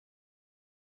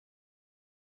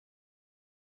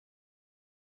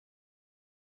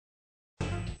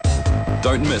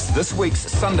Don't miss this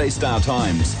week's Sunday Star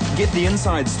Times. Get the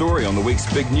inside story on the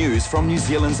week's big news from New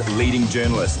Zealand's leading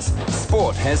journalists.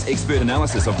 Sport has expert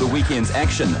analysis of the weekend's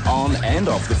action on and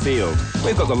off the field.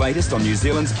 We've got the latest on New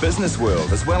Zealand's business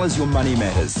world as well as your money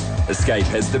matters. Escape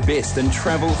has the best in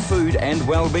travel, food and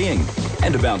well-being.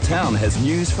 And About Town has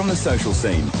news from the social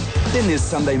scene. Then there's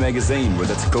Sunday Magazine with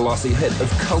its glossy hit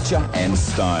of culture and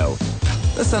style.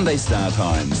 The Sunday Star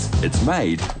Times. It's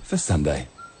made for Sunday.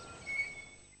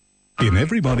 In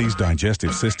everybody's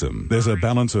digestive system, there's a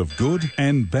balance of good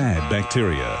and bad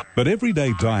bacteria. But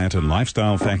everyday diet and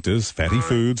lifestyle factors, fatty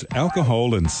foods,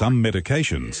 alcohol and some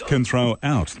medications can throw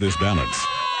out this balance.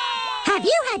 Have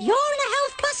you had your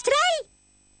Health Plus today?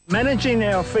 Managing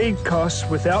our feed costs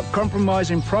without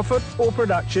compromising profit or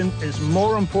production is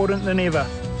more important than ever.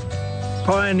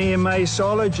 Pioneer maize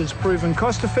silage is proven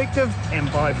cost effective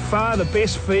and by far the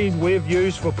best feed we've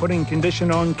used for putting condition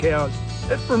on cows.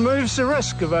 It removes the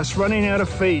risk of us running out of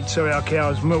feed so our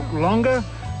cows milk longer,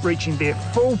 reaching their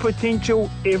full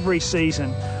potential every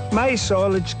season. Maize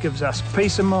silage gives us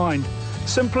peace of mind.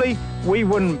 Simply, we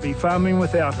wouldn't be farming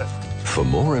without it. For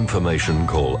more information,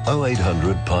 call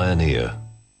 0800 Pioneer.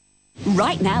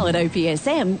 Right now at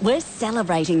OPSM, we're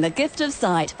celebrating the gift of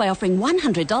sight by offering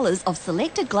 $100 of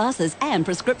selected glasses and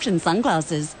prescription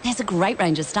sunglasses. There's a great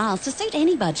range of styles to suit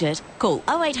any budget. Call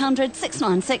 0800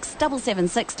 696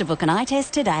 776 to book an eye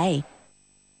test today.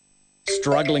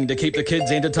 Struggling to keep the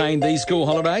kids entertained these school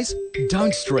holidays?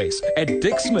 Don't stress. At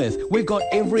Dick Smith, we've got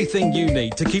everything you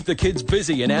need to keep the kids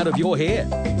busy and out of your hair.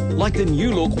 Like the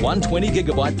new look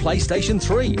 120GB PlayStation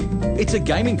 3. It's a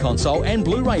gaming console and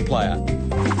Blu-ray player.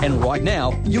 And right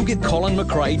now, you'll get Colin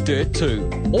McRae Dirt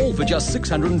 2, all for just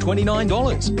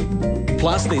 $629.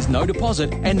 Plus, there's no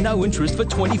deposit and no interest for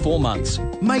 24 months.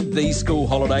 Make these school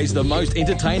holidays the most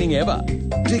entertaining ever.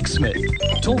 Dick Smith.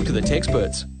 Talk to the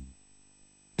Texperts.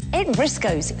 At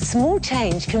Briscoes, small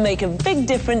change can make a big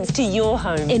difference to your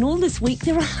home. In all this week,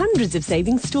 there are hundreds of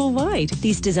savings store-wide.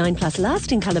 These Design Plus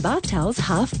lasting colour bath towels,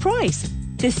 half price.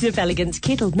 This Sif Elegance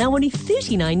kettle, now only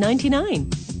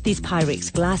 $39.99. These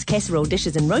Pyrex glass casserole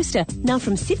dishes and roaster, now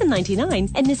from $7.99,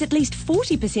 and there's at least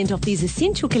 40% off these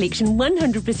Essential Collection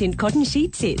 100% cotton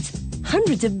sheet sets.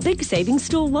 Hundreds of big savings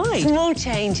store-wide. Small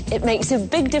change, it makes a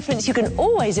big difference you can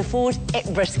always afford at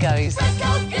Briscoes.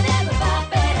 Briscoes can never buy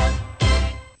better.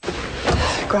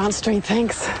 Grant Street,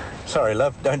 thanks. Sorry,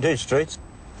 love, don't do streets.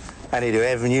 Only do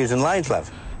avenues and lanes,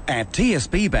 love. At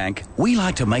TSB Bank, we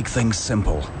like to make things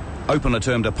simple. Open a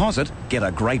term deposit, get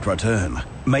a great return.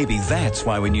 Maybe that's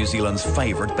why we're New Zealand's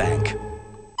favourite bank.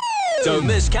 Don't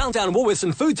miss Countdown Woolworths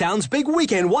and Foodtown's big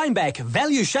weekend wineback.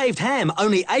 Value shaved ham,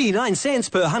 only 89 cents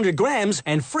per 100 grams.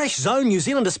 And fresh Zone New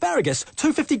Zealand asparagus,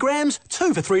 250 grams,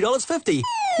 2 for $3.50.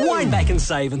 Wineback and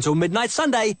save until midnight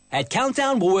Sunday at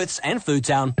Countdown Woolworths and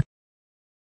Foodtown.